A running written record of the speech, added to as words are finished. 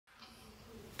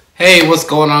Hey, what's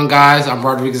going on, guys? I'm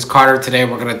Rodriguez Carter. Today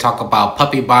we're going to talk about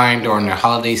puppy buying during the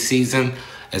holiday season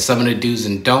and some of the do's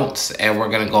and don'ts. And we're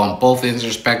going to go on both ends of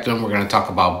the spectrum. We're going to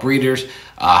talk about breeders,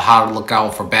 how to look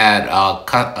out for bad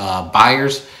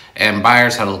buyers, and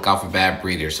buyers, how to look out for bad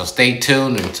breeders. So stay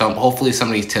tuned, and hopefully some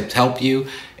of these tips help you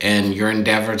in your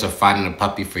endeavors of finding a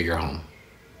puppy for your home.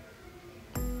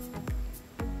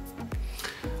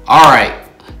 All right,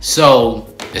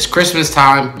 so it's Christmas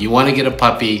time. You want to get a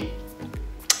puppy.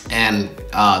 And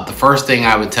the first thing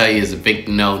I would tell you is a big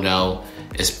no-no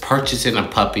is purchasing a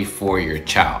puppy for your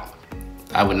child.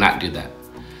 I would not do that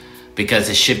because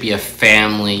it should be a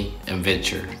family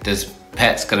adventure. This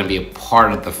pet's going to be a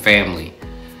part of the family.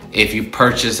 If you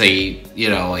purchase a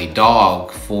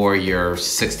dog for your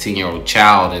 16-year-old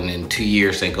child and in 2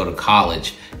 years they go to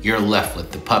college, you're left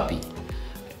with the puppy,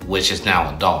 which is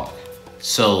now a dog.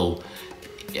 So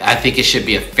I think it should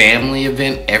be a family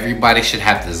event. Everybody should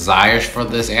have desires for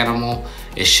this animal.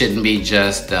 It shouldn't be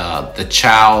just the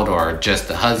child or just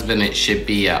the husband. It should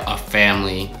be a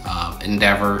family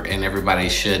endeavor, and everybody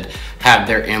should have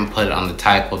their input on the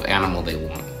type of animal they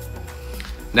want.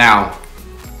 Now,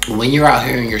 when you're out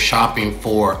here and you're shopping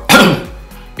for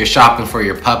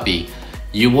your puppy,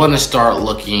 you want to start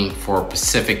looking for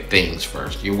specific things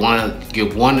first. You want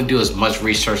to do as much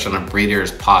research on a breeder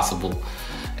as possible.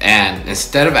 And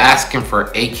instead of asking for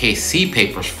AKC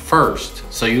papers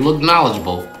first, so you look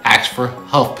knowledgeable, ask for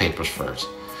health papers first.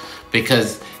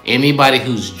 Because anybody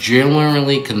who's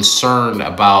genuinely concerned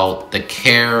about the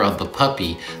care of the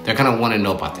puppy, they're gonna wanna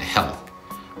know about the health.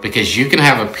 Because you can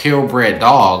have a purebred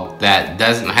dog that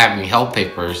doesn't have any health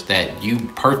papers that you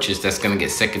purchased that's gonna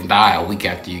get sick and die a week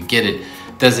after you get it,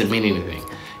 doesn't mean anything.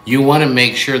 You wanna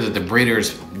make sure that the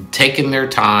breeder's taking their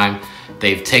time.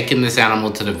 They've taken this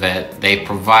animal to the vet. They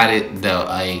provided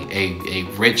a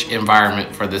rich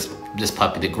environment for this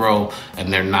puppy to grow,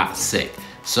 and they're not sick.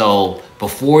 So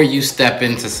before you step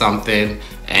into something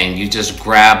and you just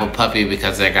grab a puppy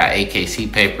because they got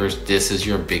AKC papers, this is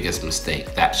your biggest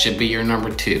mistake. That should be your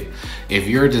number two. If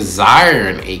you're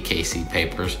desiring AKC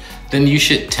papers, then you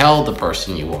should tell the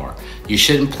person you are. You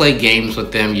shouldn't play games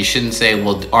with them. You shouldn't say,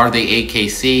 well, are they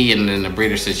AKC? And then the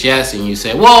breeder says yes, and you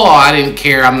say, well, I didn't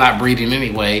care, I'm not breeding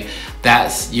anyway.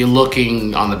 You're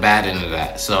looking on the bad end of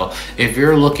that. So if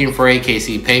you're looking for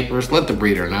AKC papers, let the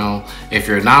breeder know. If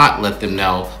you're not, let them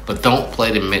know, but don't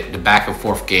play the back and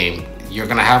forth game. You're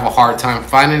gonna have a hard time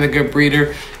finding a good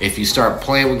breeder. If you start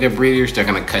playing with good breeders, they're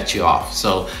gonna cut you off.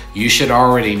 So you should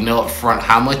already know up front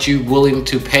how much you're willing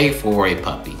to pay for a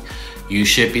puppy. You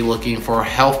should be looking for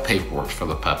health paperwork for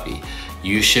the puppy.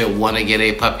 You should want to get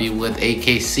a puppy with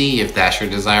AKC if that's your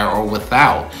desire, or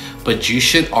without. But you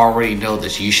should already know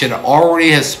this. You should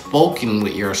already have spoken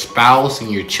with your spouse and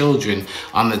your children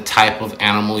on the type of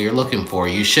animal you're looking for.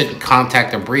 You shouldn't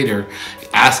contact a breeder,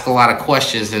 ask a lot of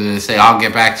questions, and then say, I'll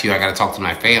get back to you, I gotta talk to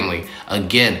my family.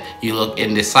 Again, you look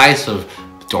indecisive.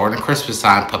 During the Christmas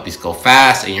time, puppies go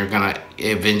fast, and you're gonna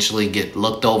eventually get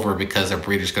looked over because a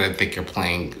breeder's gonna think you're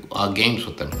playing games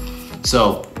with them.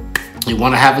 So you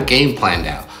wanna have a game planned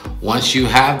out. Once you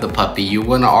have the puppy, you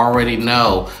wanna already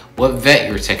know what vet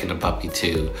you're taking the puppy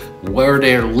to, where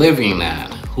they're living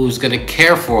at, who's gonna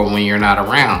care for them when you're not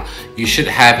around. You should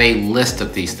have a list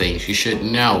of these things. You should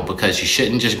know, because you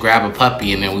shouldn't just grab a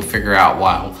puppy and then we figure out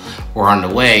while we're on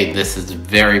the way, this is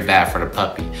very bad for the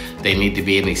puppy. They need to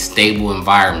be in a stable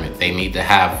environment. They need to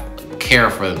have care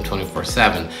for them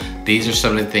 24/7. These are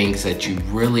some of the things that you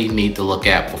really need to look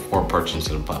at before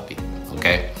purchasing a puppy,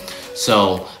 okay?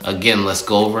 So again, let's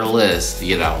go over the list.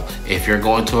 If you're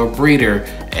going to a breeder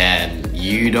and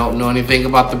you don't know anything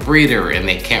about the breeder and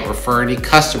they can't refer any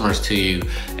customers to you,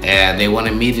 and they want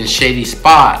to meet in shady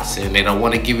spots and they don't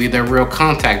want to give you their real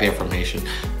contact information,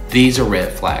 these are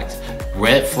red flags.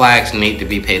 Red flags need to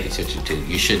be paid attention to.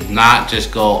 You should not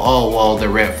just go, oh, well, they're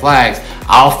red flags,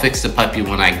 I'll fix the puppy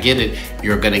when I get it.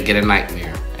 You're gonna get a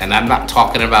nightmare. And I'm not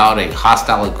talking about a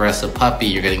hostile, aggressive puppy.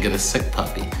 You're gonna get a sick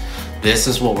puppy. This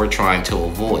is what we're trying to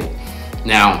avoid.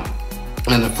 Now,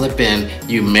 on the flip end,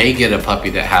 you may get a puppy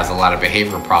that has a lot of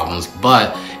behavior problems,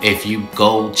 but if you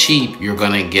go cheap, you're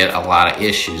gonna get a lot of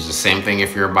issues. The same thing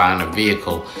if you're buying a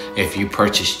vehicle. If you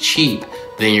purchase cheap,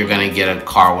 then you're gonna get a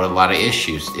car with a lot of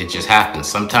issues. It just happens.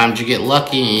 Sometimes you get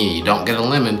lucky and you don't get a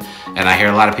lemon. And I hear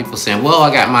a lot of people saying, well,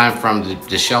 I got mine from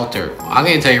the shelter. I'm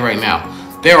gonna tell you right now,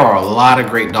 there are a lot of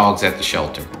great dogs at the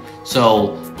shelter.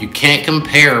 So you can't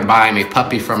compare buying a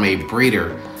puppy from a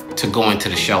breeder to going to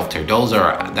the shelter.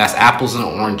 That's apples and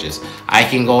oranges. I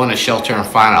can go in a shelter and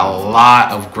find a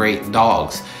lot of great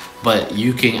dogs, but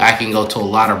I can go to a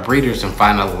lot of breeders and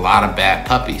find a lot of bad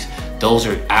puppies. Those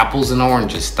are apples and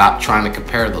oranges. Stop trying to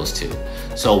compare those two.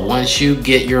 So once you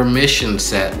get your mission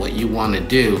set, what you want to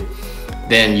do,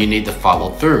 then you need to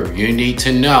follow through. You need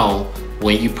to know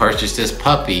when you purchase this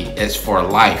puppy, it's for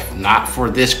life, not for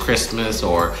this Christmas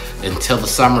or until the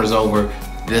summer's over.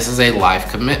 This is a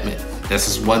life commitment. This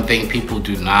is one thing people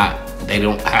they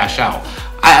don't hash out.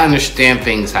 I understand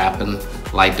things happen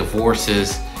like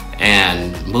divorces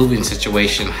and moving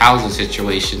situation, housing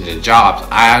situations, and jobs.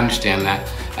 I understand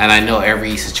that, and I know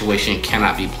every situation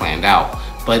cannot be planned out.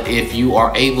 But if you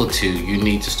are able to, you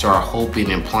need to start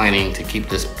hoping and planning to keep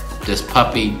this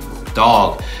puppy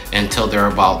dog until they're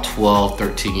about 12,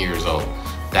 13 years old.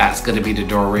 That's going to be the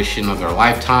duration of their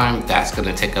lifetime. That's going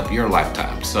to take up your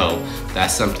lifetime. So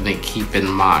that's something to keep in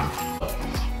mind.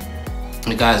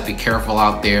 You guys be careful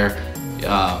out there.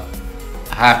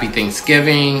 Happy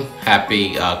Thanksgiving,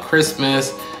 happy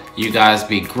Christmas. You guys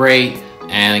be great.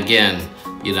 And again,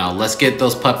 you know, let's get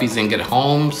those puppies and get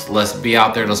homes. Let's be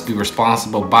out there. Let's be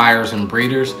responsible buyers and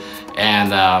breeders.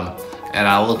 And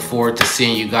I look forward to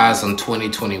seeing you guys in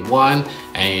 2021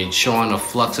 and showing a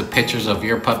flux of pictures of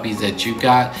your puppies that you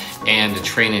got and the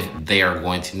training they are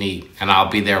going to need. And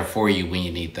I'll be there for you when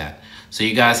you need that. So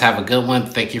you guys have a good one.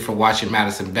 Thank you for watching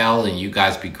Madison Bell, and you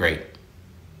guys be great.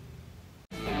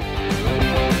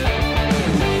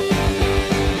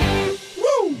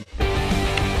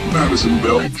 Madison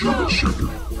Bell Jewel Center.